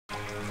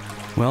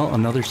Well,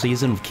 another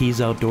season of Keys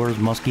Outdoors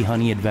Musky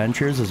Honey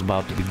Adventures is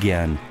about to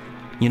begin.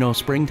 You know,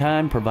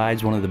 springtime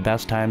provides one of the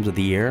best times of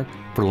the year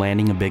for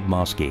landing a big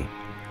muskie.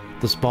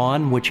 The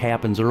spawn, which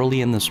happens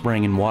early in the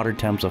spring in water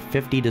temps of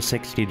 50 to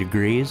 60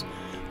 degrees,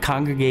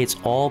 congregates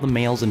all the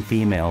males and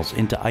females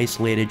into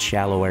isolated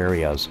shallow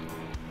areas.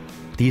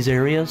 These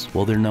areas,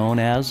 well, they're known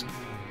as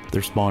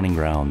their spawning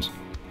grounds.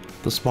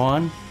 The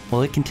spawn,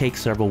 well, it can take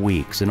several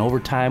weeks, and over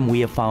time we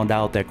have found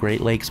out that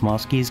Great Lakes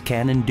muskies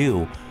can and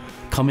do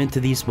come into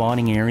these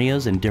spawning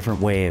areas in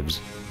different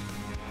waves.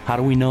 How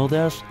do we know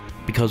this?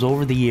 Because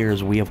over the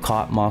years we have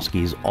caught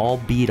muskies all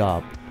beat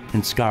up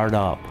and scarred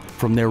up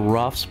from their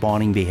rough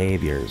spawning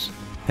behaviors.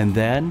 And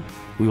then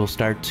we will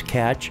start to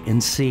catch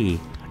and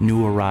see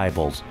new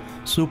arrivals,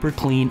 super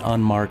clean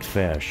unmarked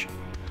fish,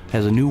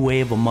 as a new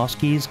wave of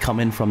muskies come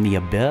in from the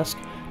abyss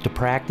to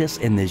practice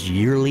in this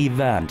yearly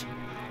event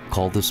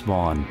called the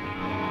spawn.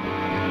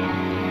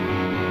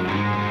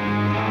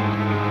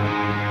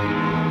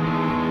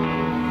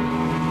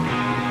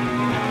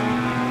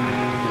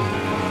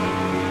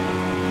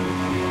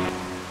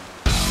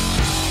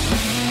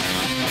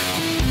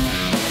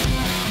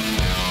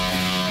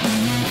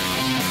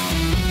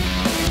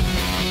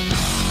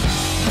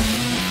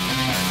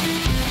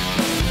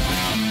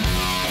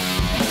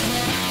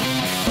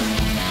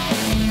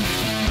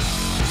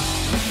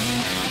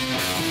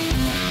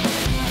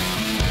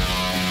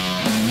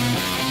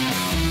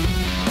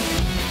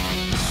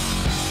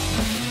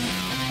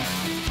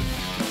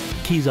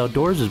 Keys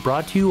Outdoors is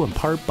brought to you in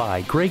part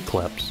by Great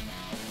Clips,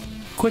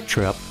 Quick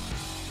Trip,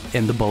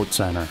 and the Boat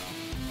Center.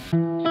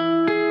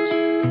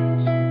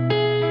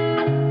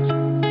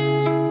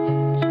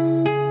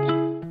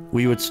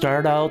 We would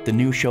start out the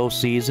new show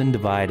season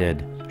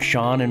divided.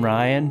 Sean and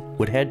Ryan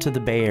would head to the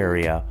Bay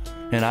Area,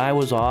 and I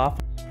was off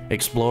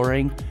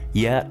exploring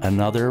yet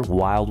another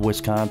wild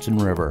Wisconsin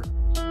river.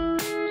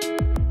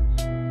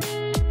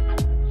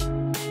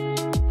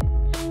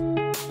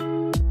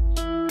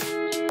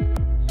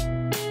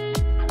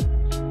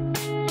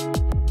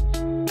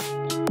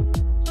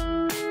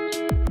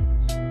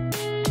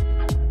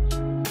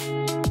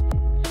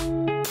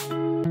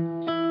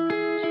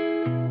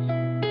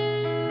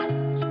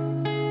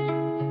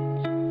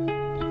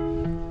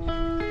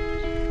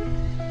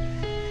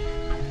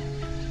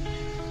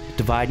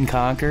 Divide and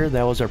conquer,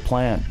 that was our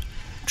plan.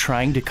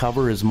 Trying to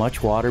cover as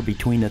much water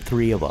between the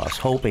three of us,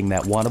 hoping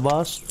that one of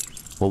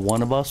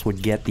us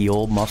would get the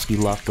old musky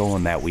luck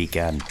going that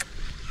weekend.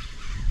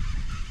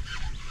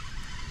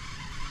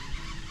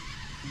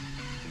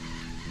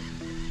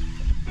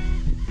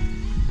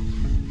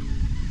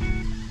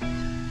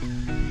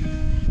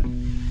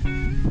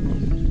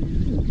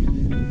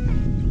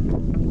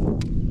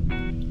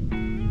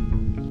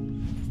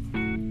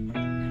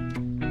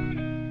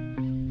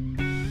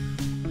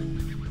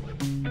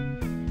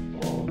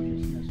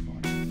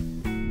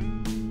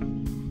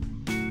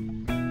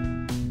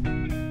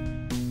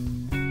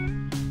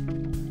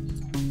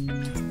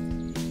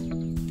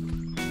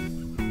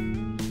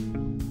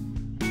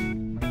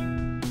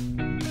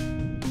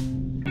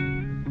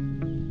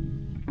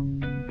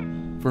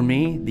 For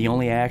me, the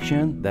only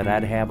action that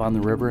I'd have on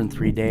the river in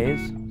 3 days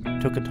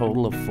took a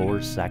total of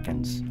 4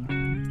 seconds.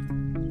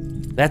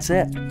 That's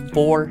it,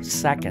 4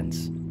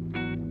 seconds.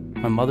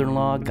 My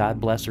mother-in-law,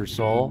 God bless her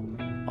soul,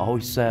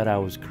 always said I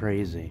was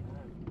crazy.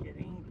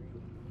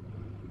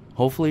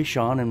 Hopefully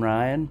Sean and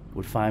Ryan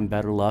would find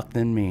better luck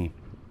than me.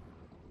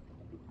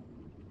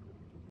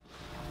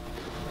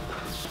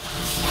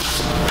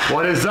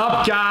 What is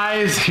up,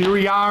 guys? Here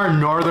we are,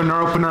 Northern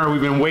Opener.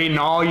 We've been waiting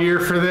all year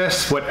for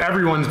this. What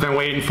everyone's been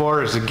waiting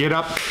for is to get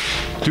up,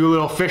 do a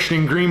little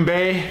fishing in Green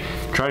Bay,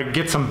 try to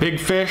get some big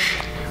fish.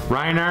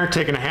 Ryan and I are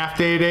taking a half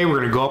day today.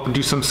 We're gonna go up and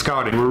do some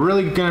scouting. We're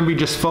really gonna be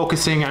just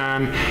focusing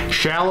on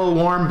shallow,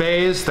 warm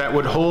bays that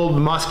would hold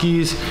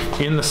muskies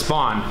in the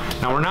spawn.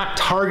 Now, we're not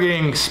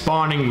targeting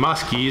spawning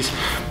muskies,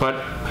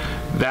 but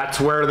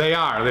that's where they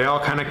are. They all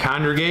kind of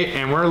congregate,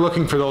 and we're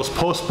looking for those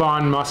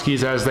post-spawn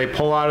muskies as they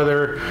pull out of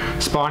their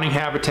spawning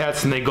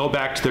habitats and they go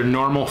back to their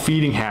normal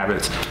feeding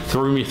habits. So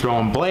we're gonna be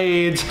throwing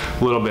blades,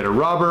 a little bit of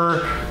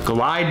rubber.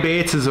 Glide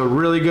baits is a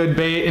really good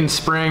bait in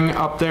spring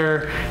up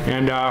there,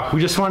 and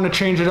we just wanted to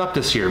change it up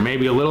this year.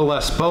 Maybe a little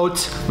less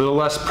boats, a little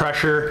less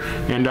pressure,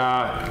 and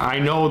I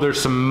know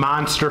there's some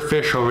monster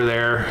fish over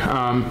there,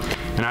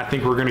 and I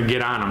think we're gonna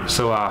get on them.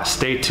 So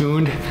stay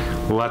tuned,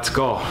 let's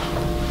go.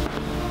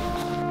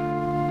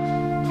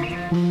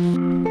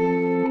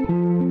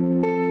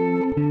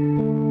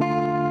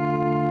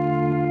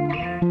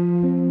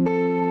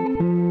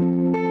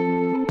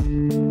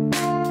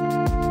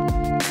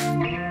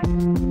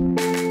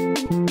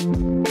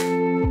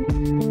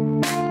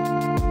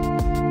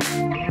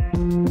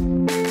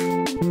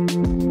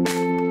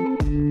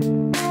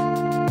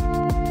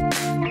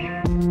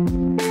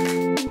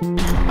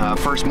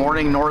 First morning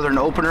morning northern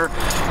opener.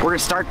 We're gonna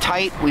start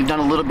tight. We've done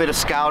a little bit of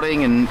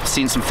scouting and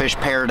seen some fish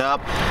paired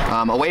up.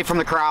 Away from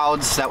the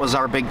crowds, that was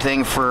our big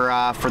thing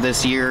for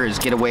this year, is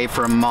get away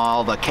from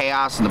all the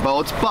chaos and the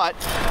boats, but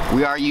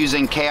we are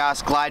using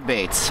Chaos glide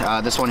baits.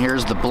 This one here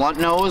is the blunt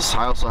nose.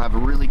 I also have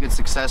really good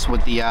success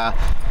with the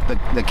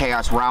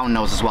Chaos round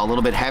nose as well, a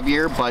little bit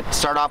heavier, but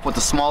start off with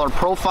a smaller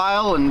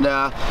profile and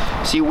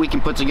see what we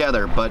can put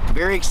together. But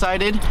very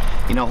excited,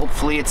 you know,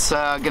 hopefully it's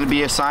gonna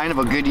be a sign of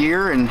a good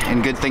year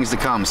and good things to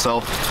come. So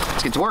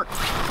let's get to work.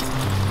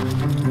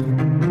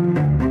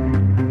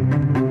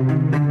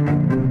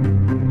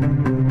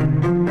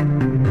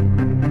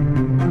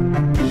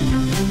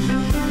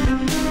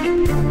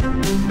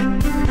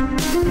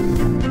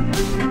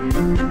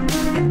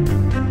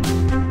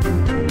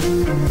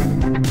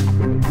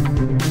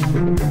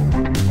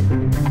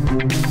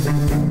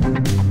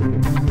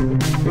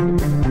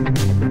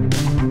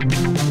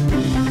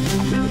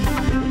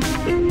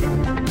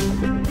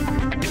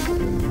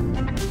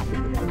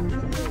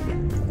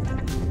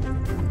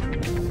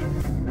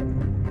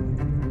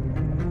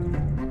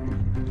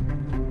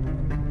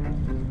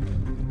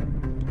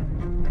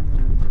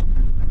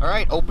 All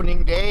right,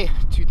 opening day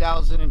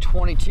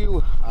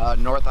 2022,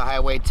 north of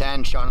Highway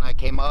 10. Sean and I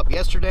came up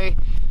yesterday,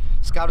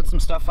 scouted some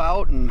stuff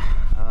out, and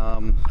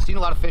seen a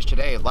lot of fish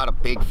today, a lot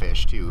of big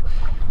fish too.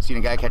 Seen a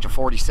guy catch a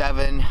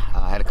 47,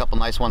 had a couple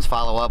nice ones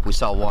follow up. We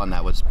saw one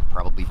that was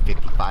probably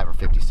 55 or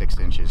 56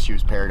 inches. She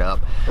was paired up.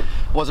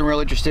 Wasn't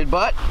real interested,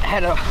 but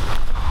had a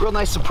real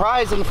nice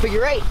surprise on the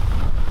figure 8.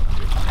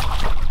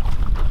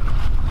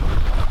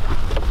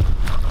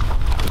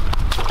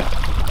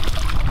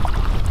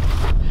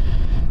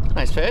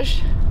 Nice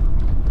fish.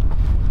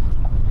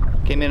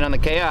 Came in on the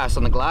Chaos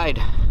on the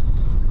glide.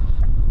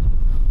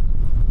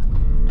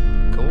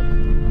 Cool.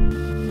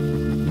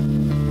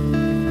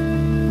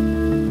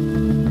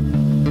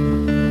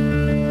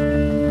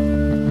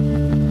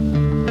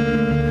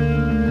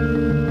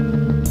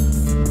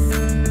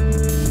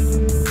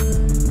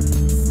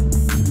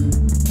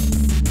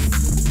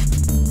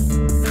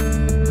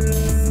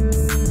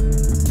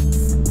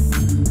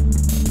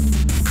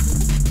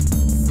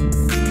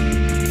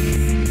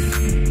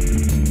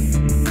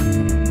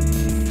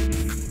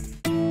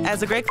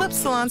 As a Great Clips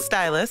salon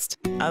stylist,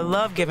 I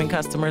love giving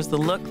customers the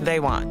look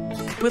they want.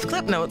 With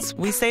Clip Notes,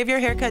 we save your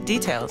haircut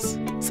details,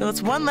 so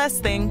it's one less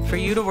thing for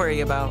you to worry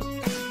about.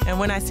 And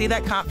when I see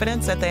that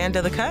confidence at the end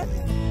of the cut,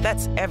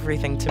 that's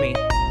everything to me.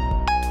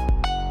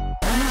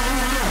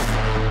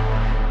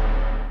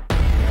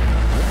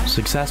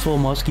 Successful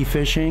musky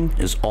fishing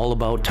is all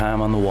about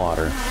time on the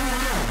water.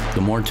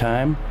 The more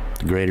time,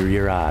 the greater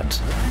your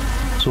odds.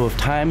 So if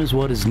time is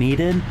what is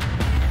needed,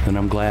 then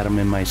I'm glad I'm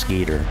in my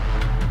Skeeter.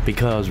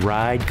 Because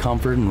ride,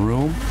 comfort, and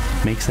room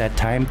makes that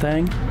time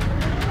thing,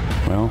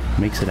 well,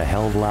 makes it a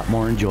hell of a lot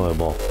more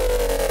enjoyable.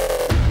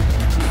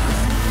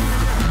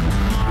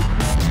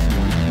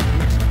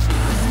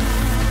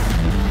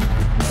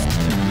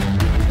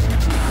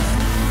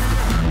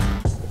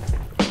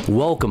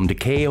 Welcome to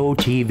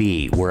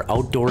KOTV, where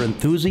outdoor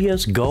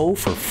enthusiasts go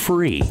for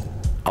free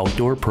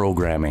outdoor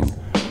programming.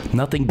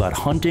 Nothing but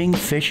hunting,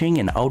 fishing,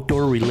 and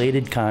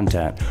outdoor-related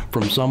content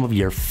from some of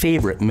your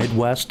favorite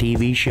Midwest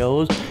TV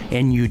shows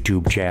and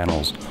YouTube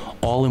channels,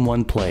 all in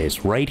one place,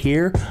 right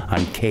here on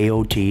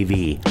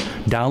KOTV.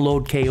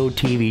 Download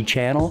KOTV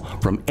channel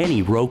from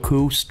any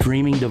Roku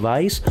streaming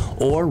device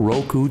or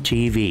Roku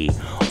TV,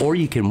 or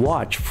you can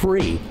watch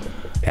free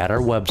at our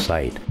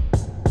website.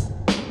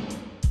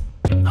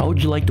 How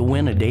would you like to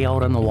win a day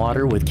out on the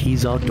water with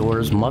Keys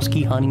Outdoors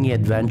Musky Hunting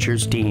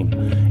Adventures team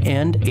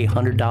and a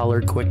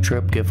 $100 Quick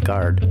Trip gift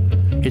card?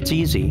 It's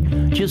easy.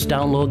 Just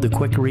download the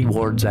Quick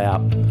Rewards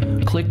app.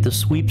 Click the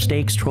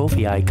sweepstakes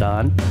trophy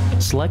icon,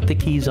 select the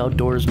Keys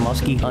Outdoors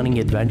Musky Hunting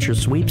Adventure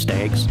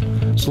sweepstakes,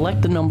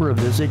 select the number of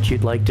visits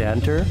you'd like to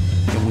enter,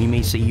 and we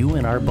may see you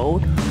in our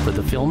boat for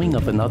the filming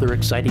of another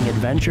exciting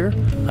adventure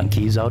on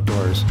Keys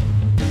Outdoors.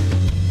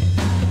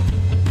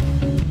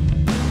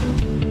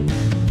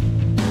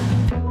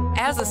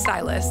 As a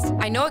stylist,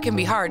 I know it can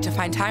be hard to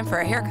find time for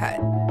a haircut.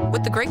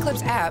 With the Great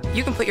Clips app,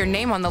 you can put your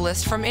name on the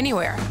list from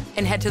anywhere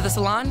and head to the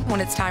salon when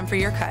it's time for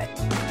your cut.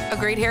 A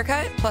great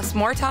haircut plus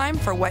more time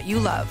for what you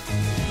love.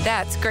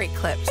 That's Great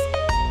Clips.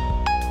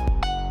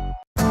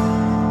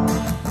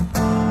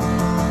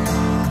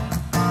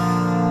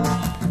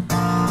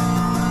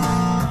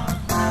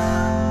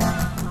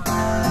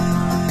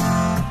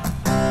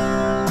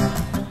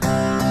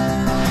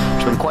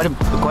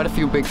 Quite a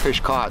few big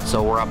fish caught,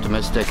 so we're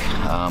optimistic.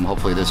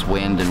 Hopefully this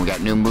wind, and we got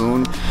new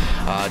moon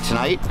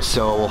tonight,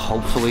 so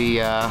hopefully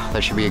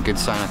that should be a good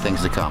sign of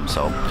things to come.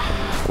 So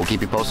we'll keep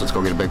you posted. Let's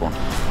go get a big one.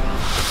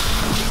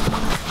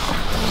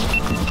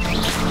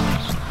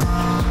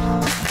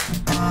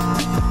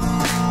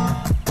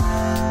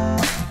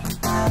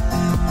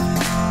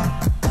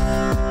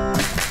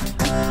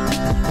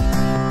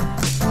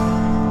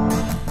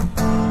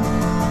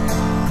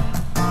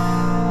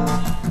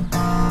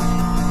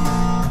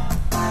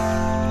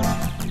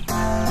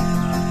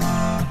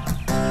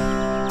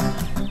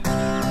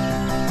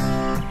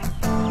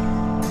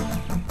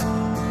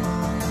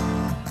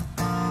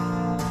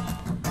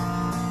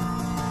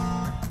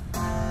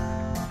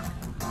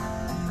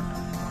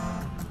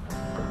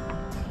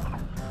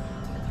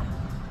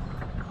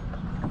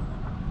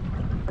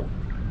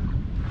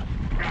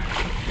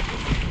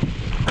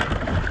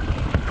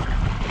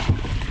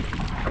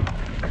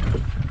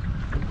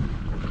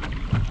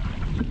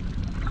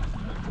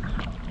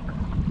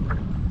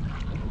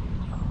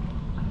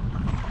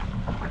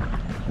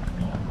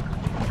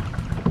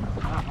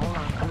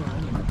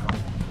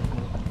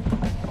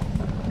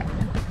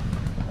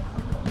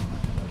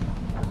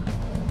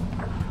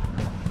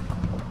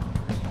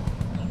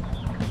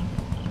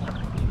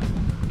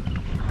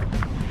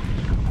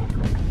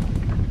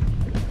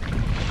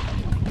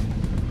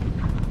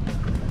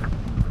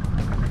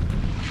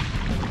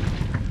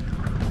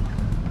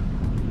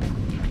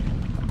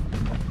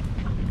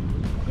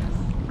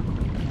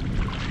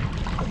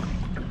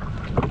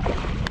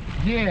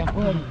 Yeah,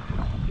 buddy.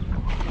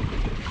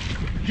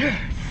 Yes!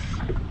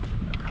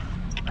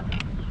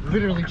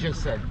 Literally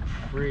just said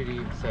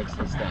pretty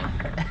sexy stuff.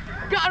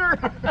 Got her!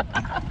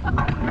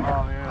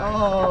 Oh, yeah.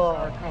 Oh. I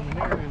saw her coming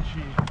in and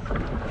she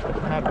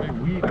had a big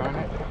weed on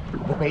it.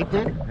 The bait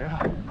did?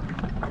 Yeah.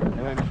 And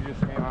then she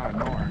just came out of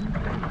nowhere.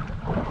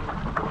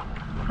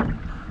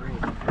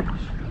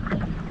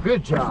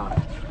 Good job.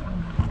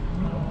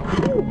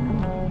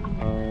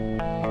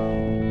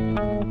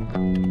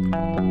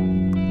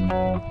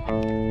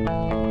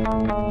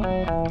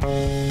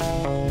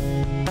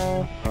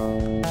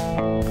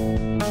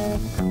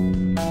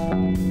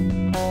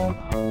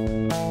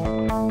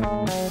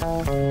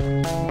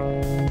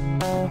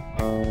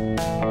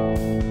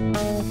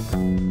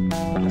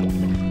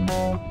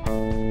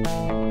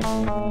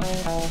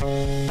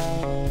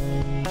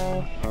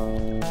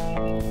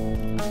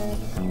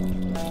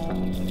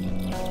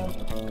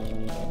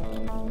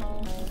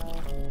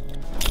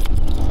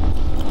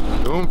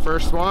 Boom,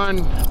 first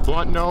one,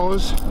 blunt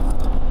nose,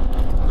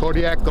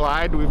 Kodiak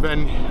glide.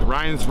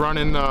 Ryan's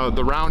running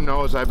the round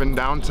nose. I've been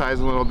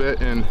downsizing a little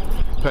bit and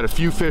had a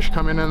few fish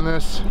come in on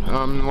this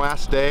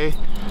last day.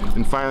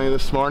 And finally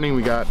this morning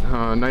we got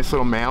a nice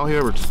little male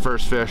here, which is the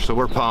first fish, so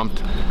we're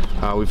pumped.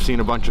 We've seen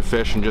a bunch of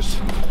fish and just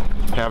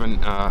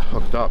haven't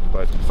hooked up,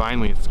 but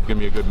finally it's gonna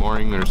be a good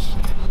morning. There's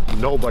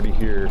nobody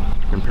here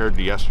compared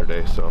to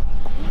yesterday, so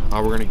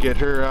we're gonna get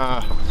her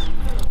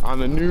on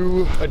the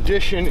new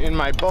addition in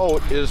my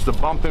boat is the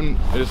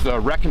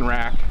wreck and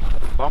rack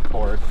bump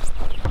board.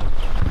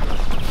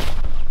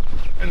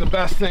 And the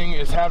best thing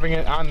is having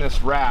it on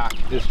this rack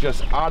is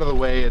just out of the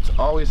way. It's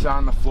always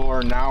on the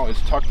floor. Now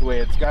it's tucked away.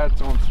 It's got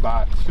its own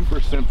spot.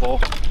 Super simple.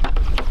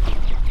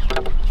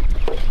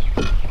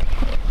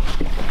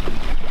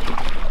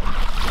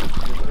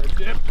 Give her a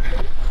dip.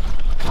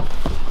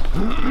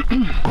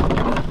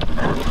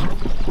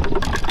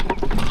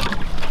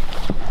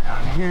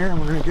 Down here, and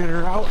we're gonna get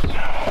her out.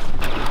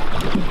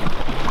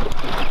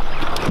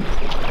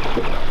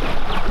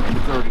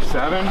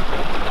 37.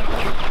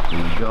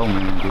 There you go,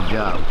 man. Good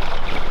job.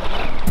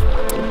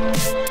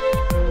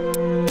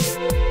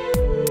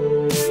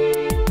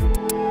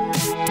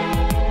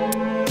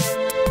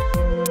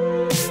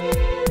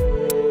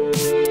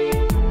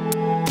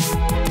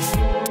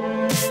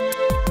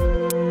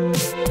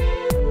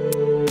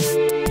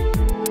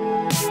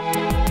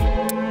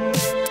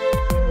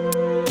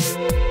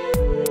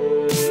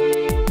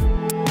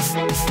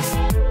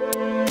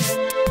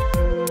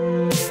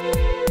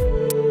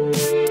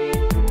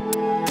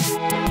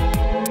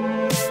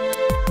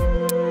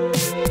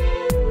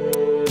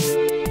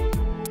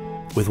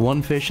 With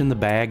one fish in the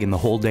bag and the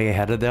whole day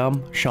ahead of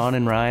them, Sean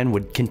and Ryan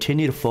would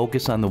continue to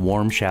focus on the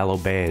warm, shallow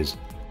bays.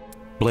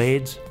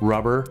 Blades,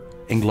 rubber,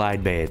 and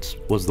glide baits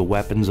was the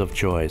weapons of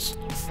choice.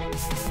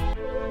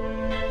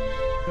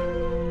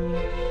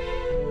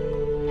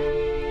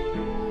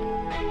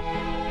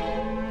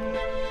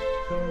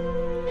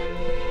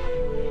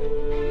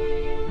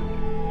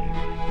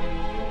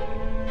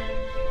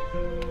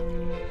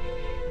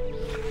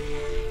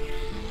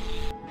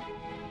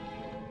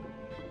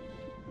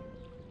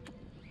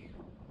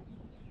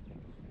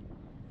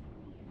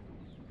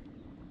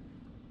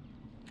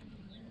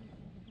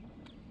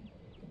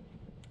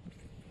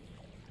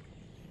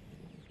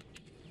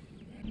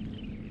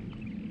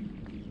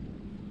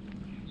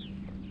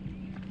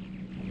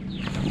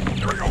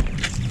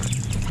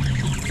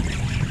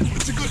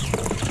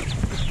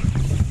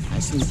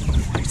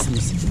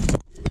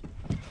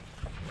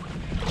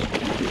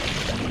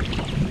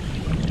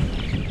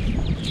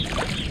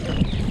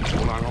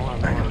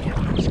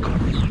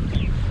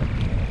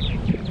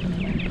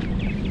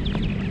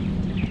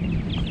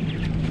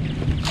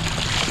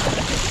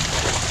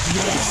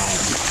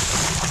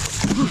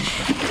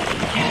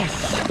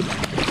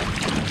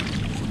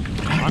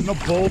 On the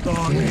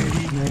bulldog,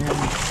 baby, man.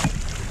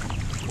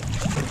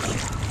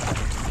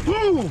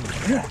 Woo!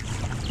 Yeah.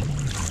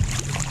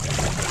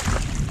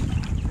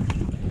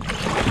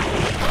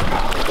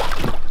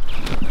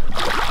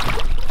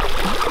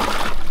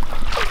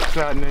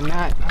 Got in the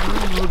net.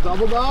 Little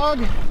double dog.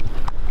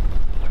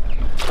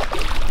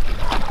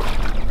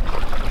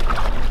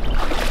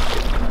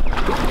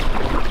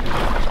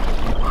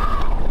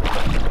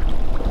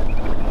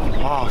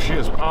 Wow, she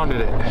has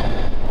pounded it.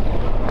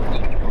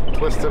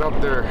 Twisted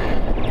up there.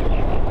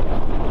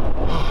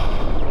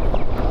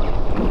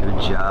 Good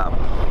job.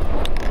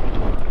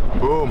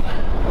 Boom.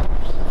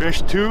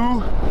 Fish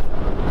two.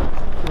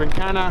 We've been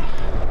kind of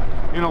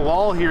in a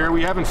lull here.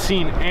 We haven't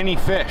seen any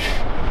fish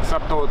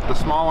except the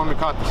small one we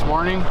caught this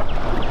morning.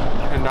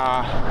 And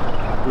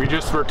we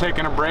just were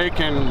taking a break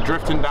and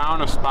drifting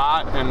down a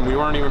spot, and we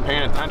weren't even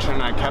paying attention.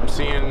 And I kept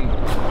seeing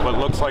what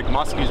looks like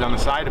muskies on the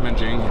side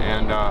imaging,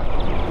 and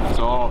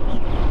so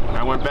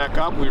I went back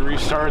up, we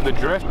restarted the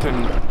drift,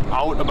 and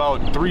out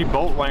about 3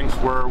 boat lengths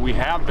where we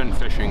have been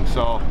fishing.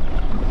 So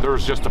there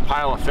was just a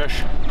pile of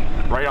fish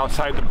right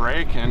outside the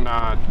break, and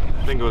I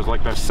think it was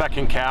like the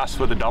second cast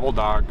with a double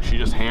dog. She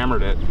just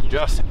hammered it,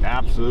 just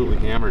absolutely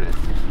hammered it.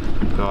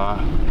 So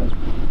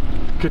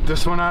get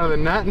this one out of the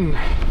net and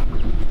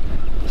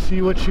see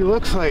see what she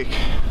looks like.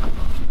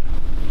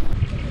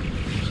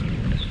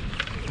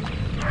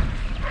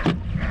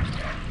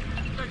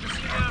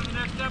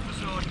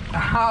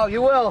 Oh,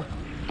 you will.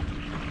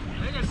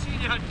 I think I've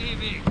seen you on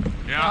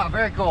TV. Yeah. Oh,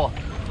 very cool.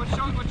 What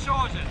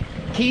show is it?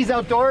 Keys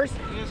Outdoors?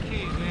 It is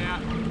Keys, yeah.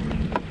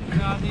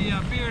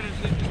 The beard is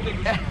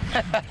distinguished.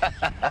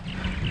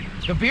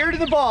 The beard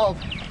and the bald.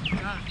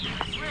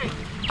 Sweet.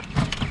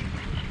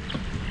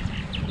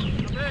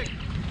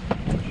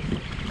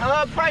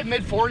 How big? Probably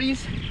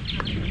mid-40s.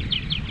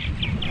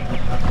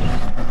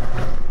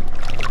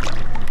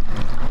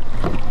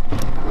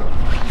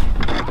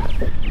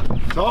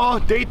 So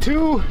day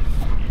 2,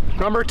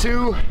 number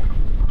 2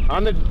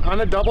 on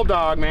the double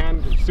dog,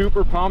 man.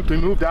 Super pumped. We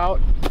moved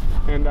out,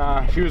 and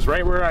she was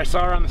right where I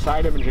saw her on the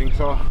side imaging.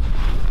 So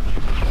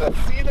let's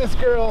see this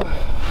girl.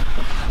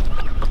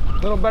 A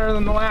little better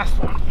than the last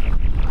one.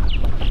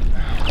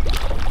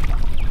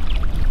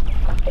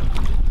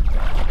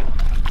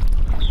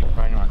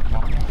 Fine, come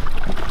on.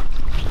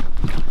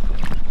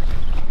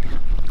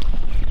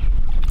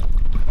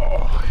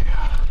 Oh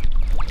yeah.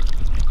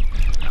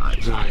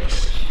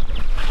 Nice.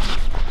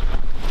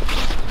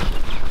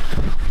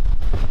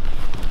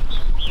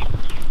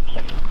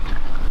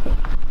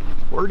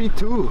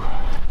 42.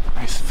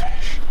 Nice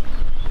fish.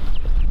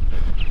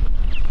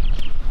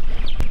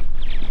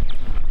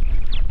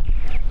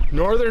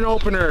 Northern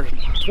Opener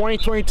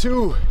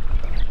 2022.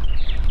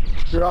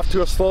 We're off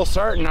to a slow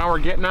start and now we're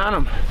getting on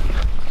them.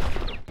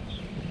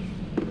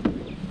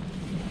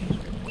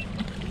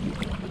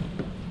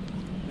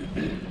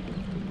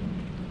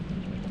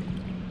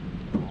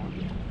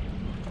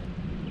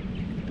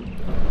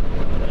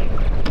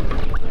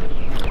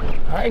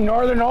 All right,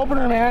 Northern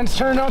Opener, man, it's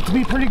turned out to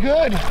be pretty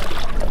good.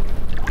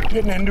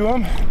 Getting into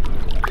them,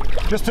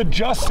 just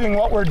adjusting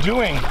what we're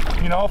doing,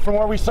 you know, from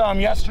where we saw them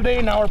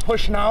yesterday. Now we're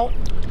pushing out.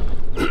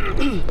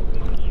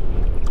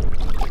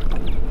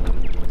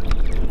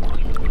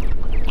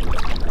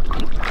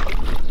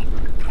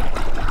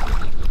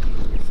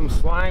 Some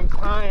slime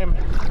time.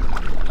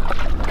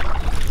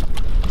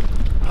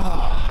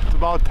 Oh, it's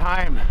about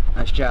time.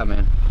 Nice job,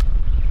 man.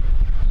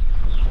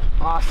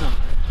 Awesome.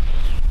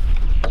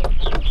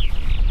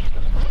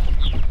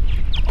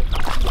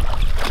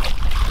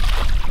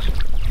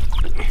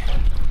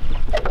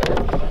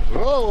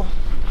 Whoa!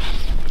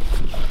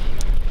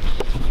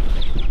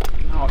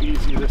 How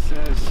easy this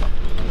is.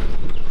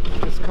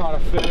 Just caught a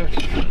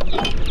fish.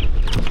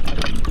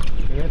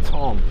 And it's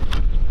home.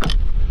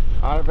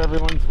 Out of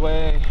everyone's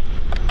way.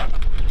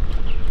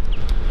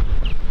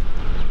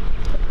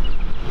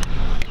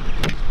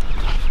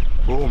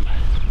 Boom.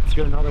 Let's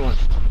get another one.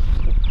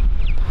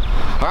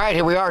 All right,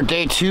 here we are,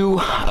 day 2,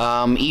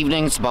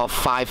 evening. It's about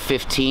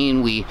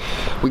 5:15. We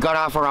got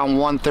off around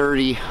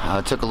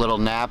 1:30. Took a little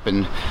nap,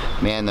 and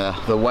man,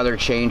 the weather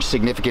changed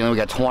significantly. We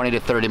got 20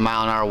 to 30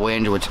 mile an hour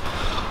wind, which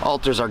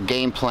alters our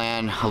game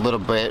plan a little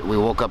bit. We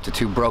woke up to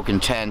 2 broken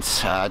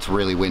tents. It's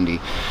really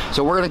windy,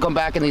 so we're gonna come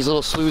back in these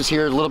little sloughs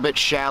here, a little bit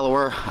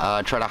shallower,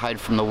 try to hide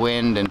from the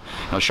wind. And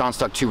you know, Sean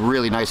stuck 2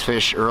 really nice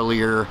fish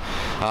earlier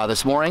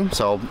this morning,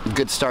 so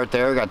good start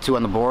there. Got 2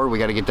 on the board. We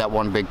got to get that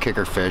one big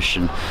kicker fish,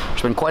 and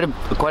there's been quite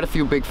a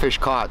few big fish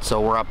caught,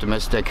 so we're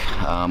optimistic.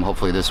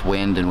 Hopefully this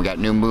wind, and we got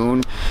new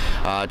moon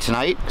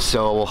tonight,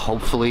 so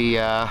hopefully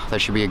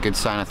that should be a good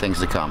sign of things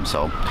to come.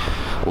 So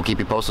we'll keep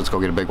you posted. Let's go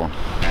get a big one.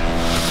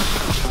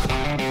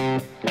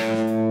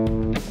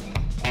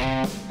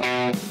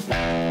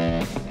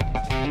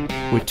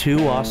 With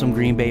 2 awesome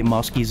Green Bay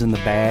muskies in the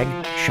bag,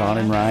 Sean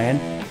and Ryan,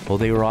 well,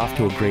 they were off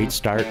to a great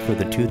start for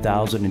the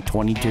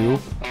 2022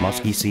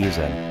 muskie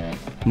season.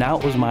 Now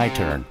it was my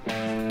turn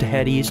to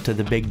head east to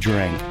the big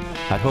drink.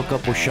 I'd hook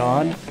up with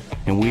Sean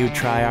and we would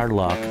try our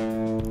luck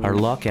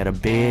at a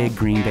big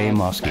Green Bay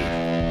muskie.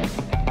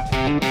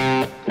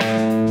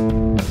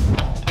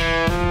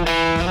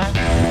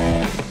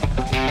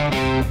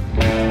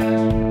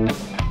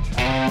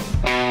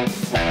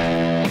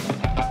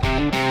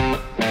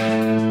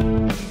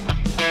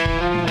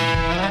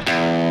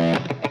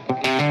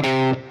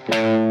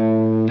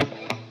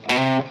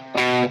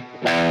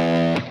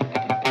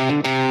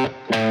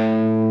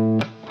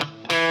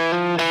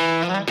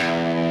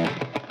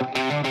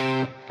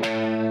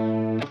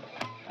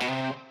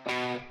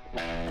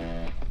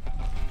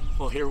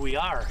 Here we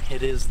are.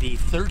 It is the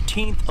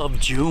 13th of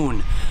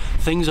June.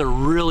 Things are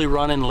really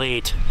running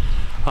late.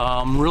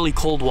 Really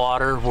cold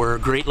water. We're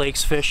Great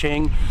Lakes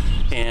fishing,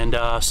 and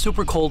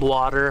super cold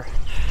water,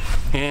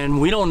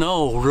 and we don't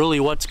know really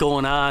what's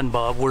going on,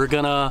 but we're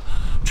gonna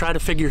try to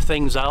figure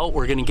things out.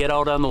 We're gonna get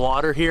out on the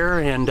water here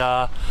and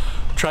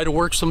try to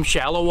work some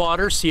shallow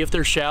water, see if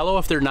they're shallow.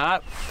 If they're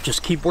not,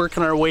 just keep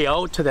working our way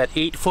out to that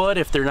 8 foot.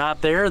 If they're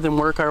not there, then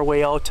work our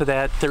way out to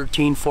that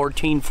 13,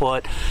 14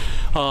 foot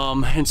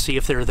and see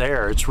if they're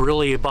there. It's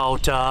really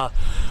about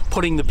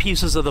putting the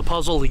pieces of the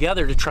puzzle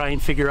together to try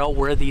and figure out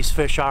where these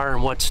fish are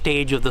and what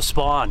stage of the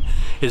spawn.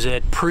 Is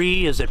it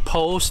pre, is it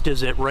post,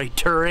 is it right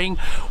during?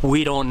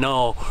 We don't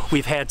know.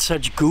 We've had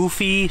such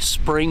goofy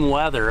spring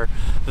weather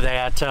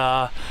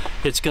that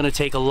it's gonna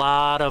take a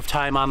lot of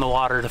time on the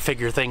water to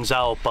figure things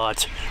out,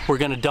 but we're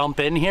gonna dump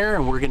in here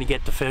and we're gonna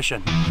get to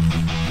fishing.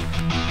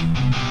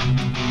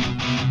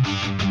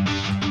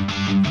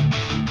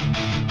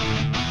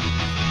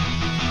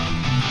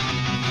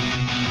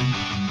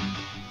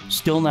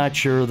 Still not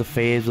sure of the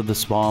phase of the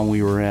spawn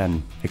we were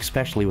in,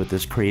 especially with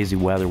this crazy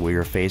weather we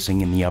were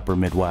facing in the upper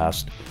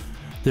Midwest.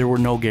 There were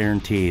no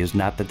guarantees,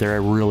 not that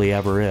there really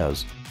ever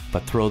is,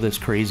 but throw this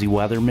crazy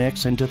weather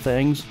mix into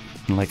things,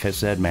 and like I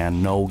said,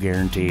 man, no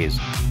guarantees.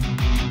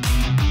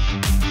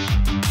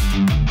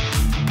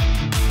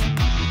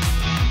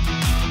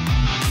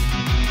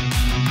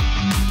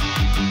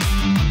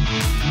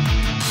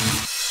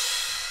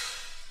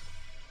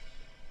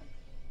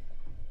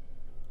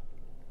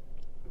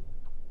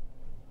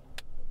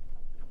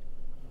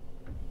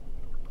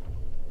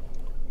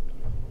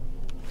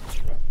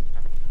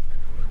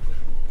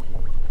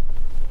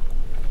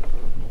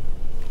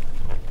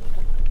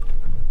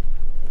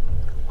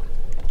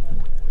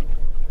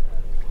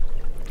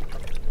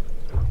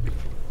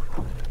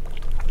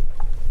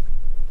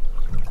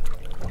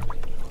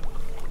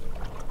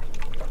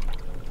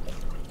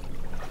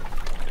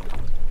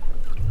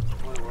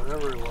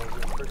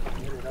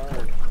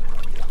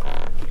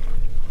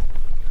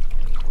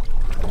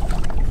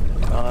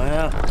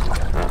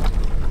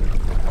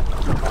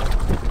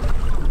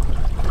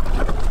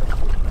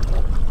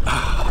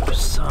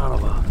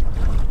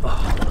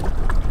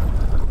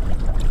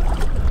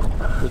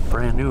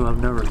 Brand new, I've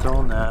never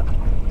thrown that.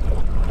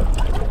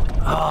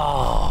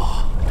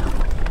 Oh.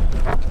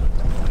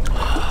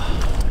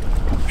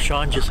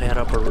 Sean just had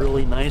up a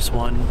really nice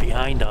one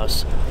behind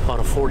us, about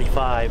a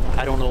 45.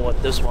 I don't know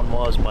what this one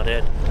was, but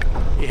it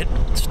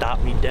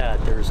stopped me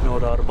dead. There's no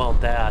doubt about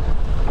that.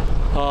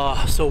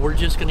 So we're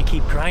just gonna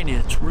keep grinding.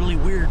 It's really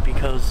weird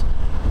because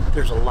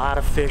there's a lot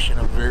of fish in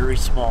a very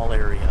small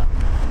area,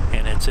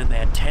 and it's in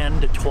that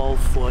 10 to 12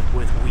 foot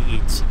with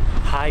weeds,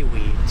 high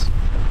weeds.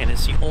 And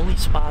it's the only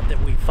spot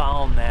that we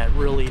found that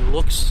really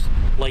looks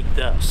like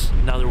this.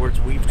 In other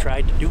words, we've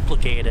tried to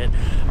duplicate it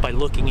by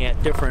looking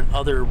at different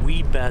other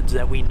weed beds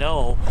that we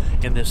know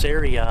in this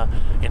area,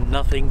 and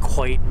nothing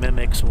quite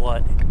mimics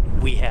what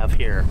we have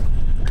here.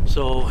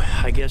 So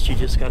I guess you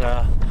just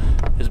gotta,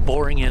 as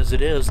boring as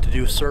it is to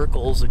do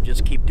circles and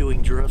just keep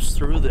doing drifts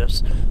through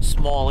this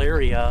small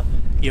area,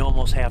 you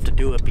almost have to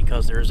do it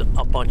because there's a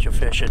bunch of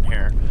fish in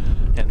here.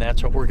 And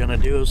that's what we're gonna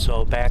do.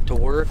 So back to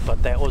work,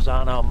 but that was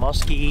on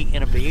Musky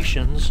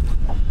Innovations,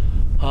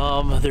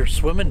 their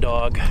swimming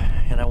dog,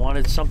 and I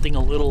wanted something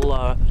a little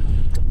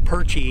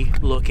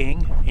perchy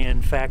looking.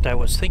 In fact, I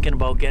was thinking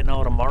about getting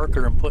out a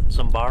marker and putting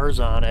some bars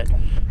on it,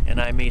 and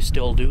I may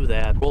still do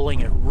that.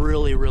 Rolling it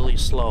really, really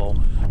slow.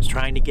 I was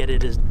trying to get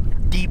it as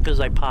deep as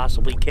I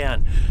possibly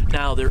can.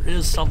 Now there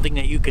is something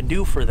that you can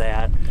do for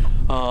that.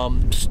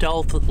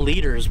 Stealth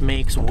Leaders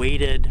makes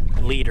weighted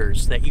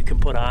leaders that you can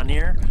put on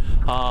here,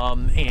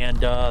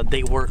 and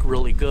they work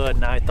really good.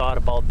 And I thought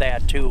about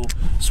that too,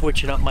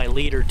 switching up my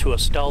leader to a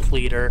Stealth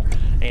Leader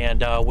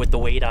and with the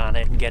weight on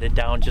it and get it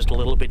down just a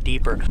little bit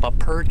deeper. But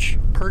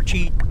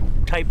perchy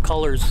type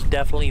colors is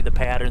definitely the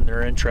pattern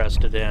they're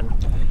interested in.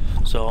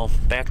 So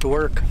back to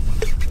work.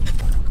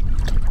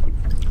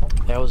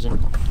 That was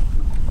in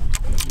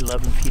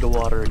 11 feet of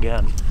water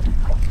again.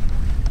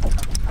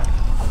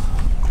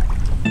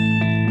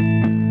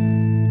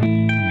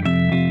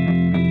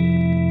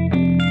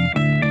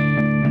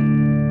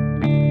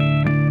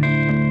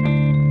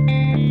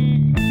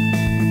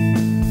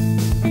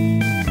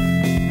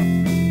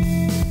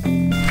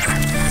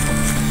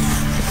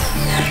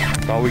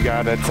 Well, we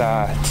got it's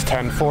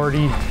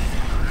 10:40.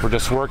 We're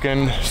just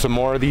working some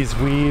more of these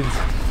weeds.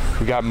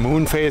 We got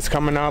moon phase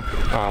coming up.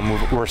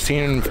 We're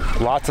seeing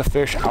lots of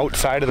fish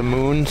outside of the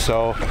moon,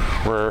 so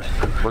we're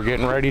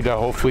getting ready to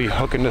hopefully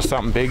hook into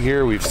something big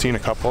here. We've seen a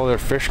couple other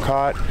fish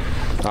caught,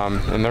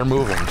 and they're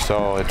moving.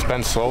 So it's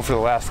been slow for the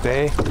last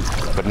day,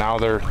 but now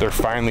they're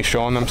finally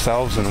showing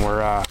themselves, and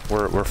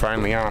we're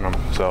finally on them.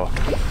 So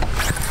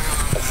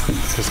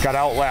just gotta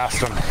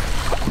outlast them.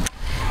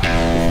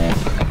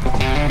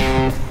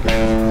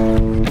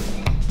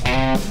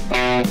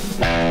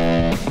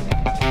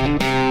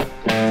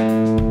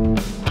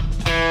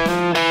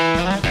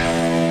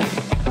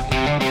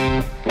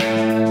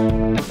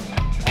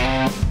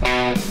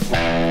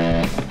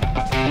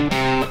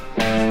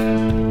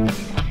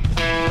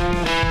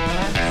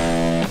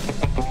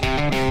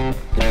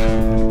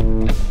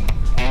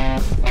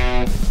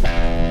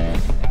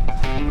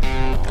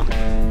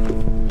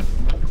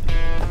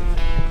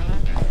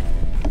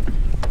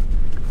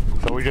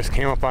 We just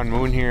came up on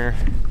moon here,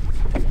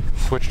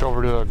 switched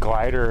over to a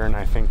glider, and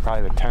I think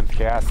probably the 10th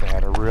cast I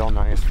had a real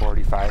nice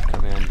 45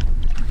 come in.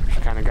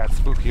 Kind of got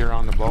spooky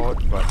around the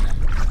boat, but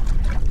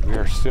we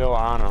are still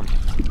on them.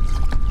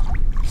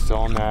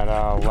 Still in that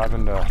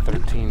 11 to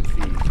 13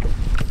 feet.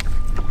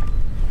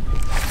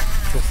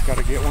 Just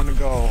Gotta get one to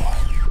go.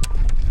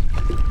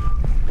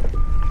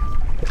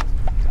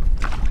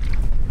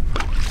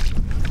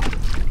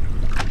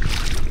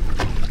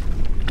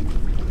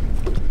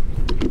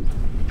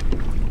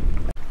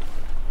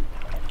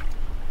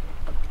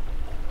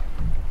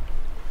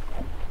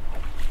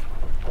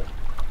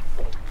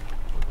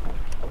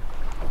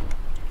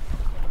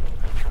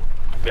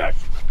 Yes.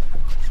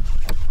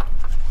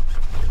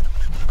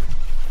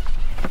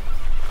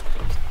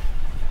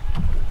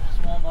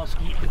 Small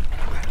musky.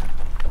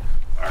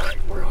 All right,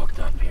 we're hooked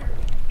up here.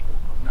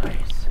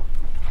 Nice.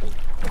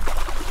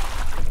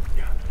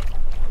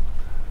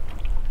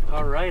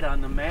 All right,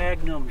 on the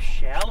Magnum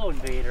Shallow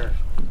Invader.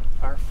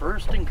 Our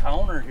first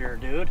encounter here,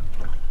 dude.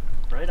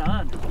 Right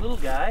on. Little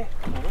guy.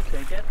 We'll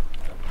take it.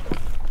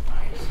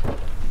 Nice.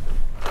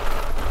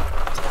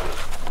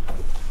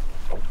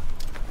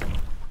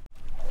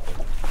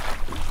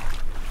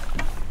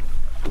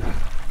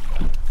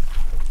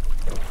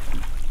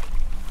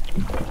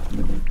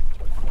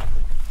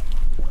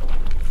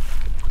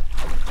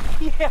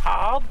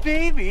 Yeah,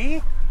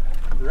 baby.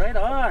 Right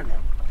on.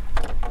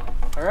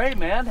 All right,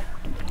 man.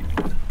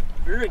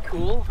 Very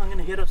cool. I'm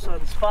gonna hit us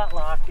on spot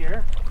lock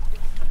here.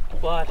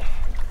 But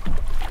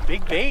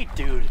big bait,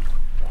 dude.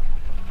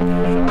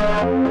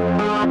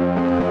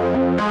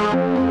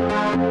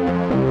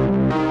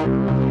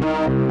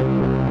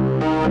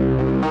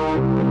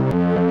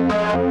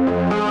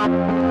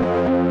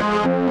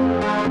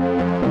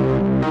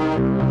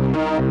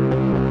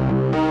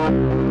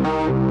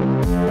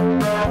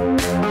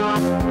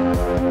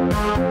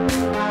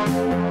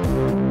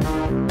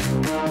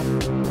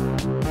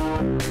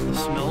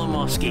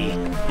 Musky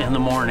in the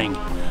morning.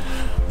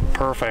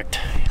 Perfect.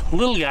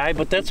 Little guy,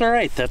 but that's all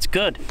right. That's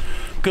good.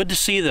 Good to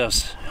see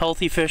this.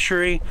 Healthy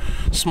fishery,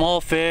 small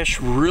fish,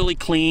 really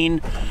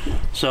clean.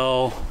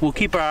 So we'll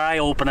keep our eye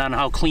open on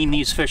how clean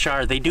these fish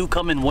are. They do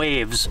come in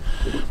waves,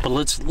 but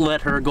let's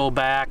let her go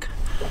back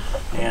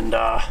and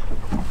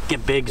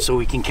get big so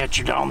we can catch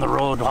her down the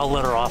road. I'll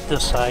let her off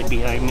this side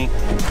behind me.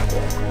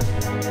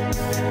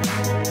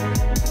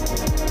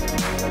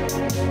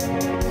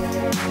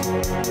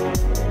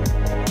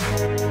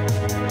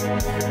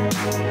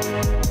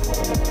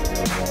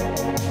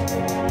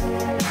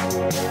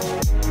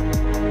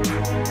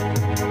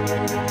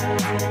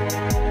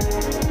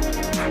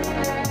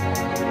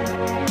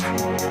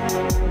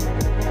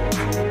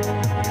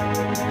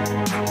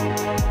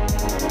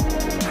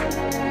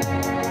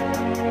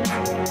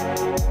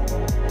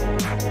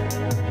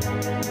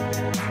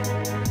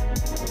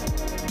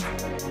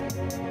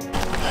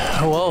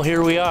 Well,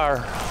 here we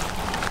are.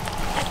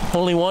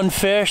 Only one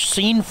fish,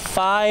 seen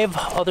 5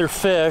 other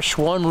fish,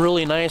 one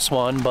really nice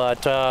one,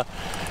 but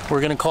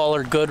we're gonna call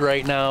her good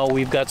right now.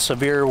 We've got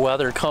severe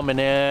weather coming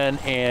in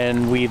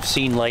and we've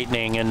seen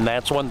lightning, and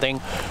that's one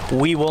thing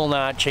we will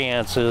not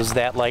chance is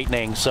that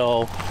lightning.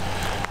 So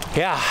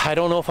yeah, I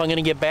don't know if I'm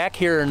gonna get back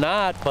here or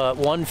not, but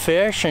one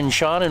fish, and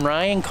Sean and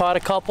Ryan caught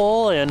a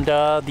couple, and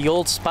the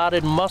old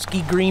spotted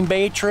musky Green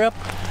Bay trip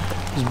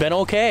has been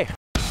okay.